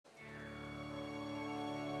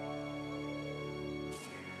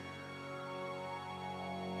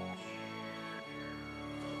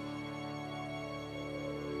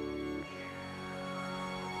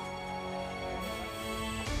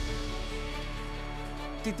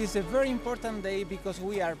It is a very important day because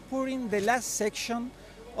we are pouring the last section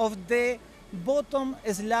of the bottom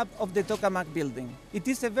slab of the tokamak building. It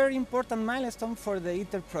is a very important milestone for the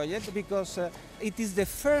ITER project because it is the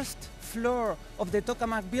first floor of the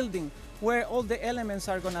tokamak building where all the elements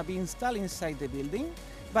are going to be installed inside the building,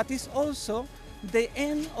 but it's also the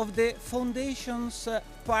end of the foundations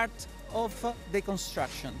part of the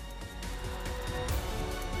construction.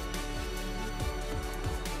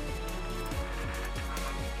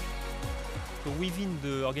 So within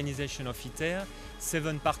the organization of ITER,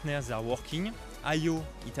 7 partners are working. IO,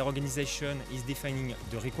 ITER organization, is defining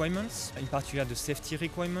the requirements, in particular the safety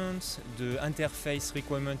requirements, the interface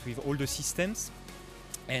requirement with all the systems.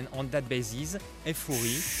 And on that basis,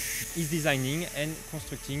 F4E is designing and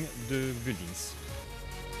constructing the buildings.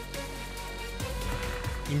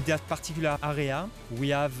 In that particular area, we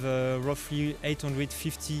have roughly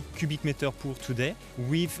 850 cubic meters pour today,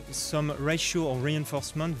 with some ratio of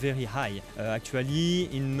reinforcement very high. Actually,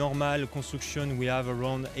 in normal construction, we have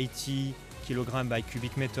around 80 kilograms by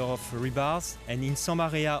cubic meter of rebars, and in some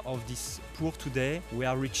area of this pour today, we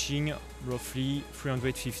are reaching roughly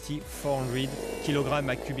 350-400 kilograms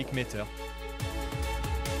by cubic meter.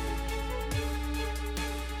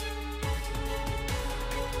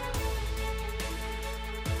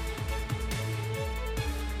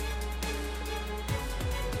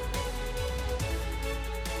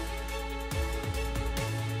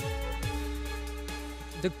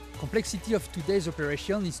 The complexity of today's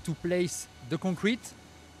operation is to place the concrete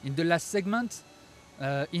in the last segment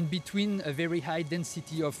in between a very high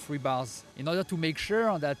density of rebars. In order to make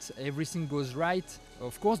sure that everything goes right,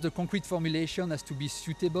 of course the concrete formulation has to be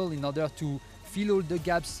suitable in order to fill all the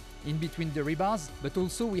gaps in between the rebars, but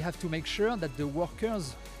also we have to make sure that the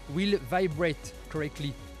workers will vibrate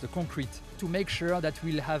correctly the concrete to make sure that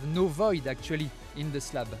we'll have no void actually in the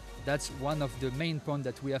slab. That's one of the main points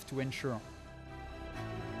that we have to ensure.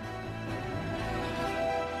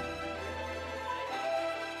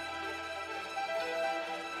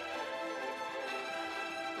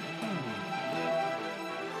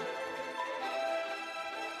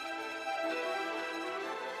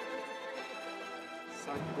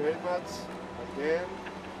 Thank you very much again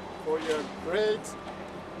for your great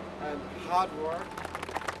and hard work.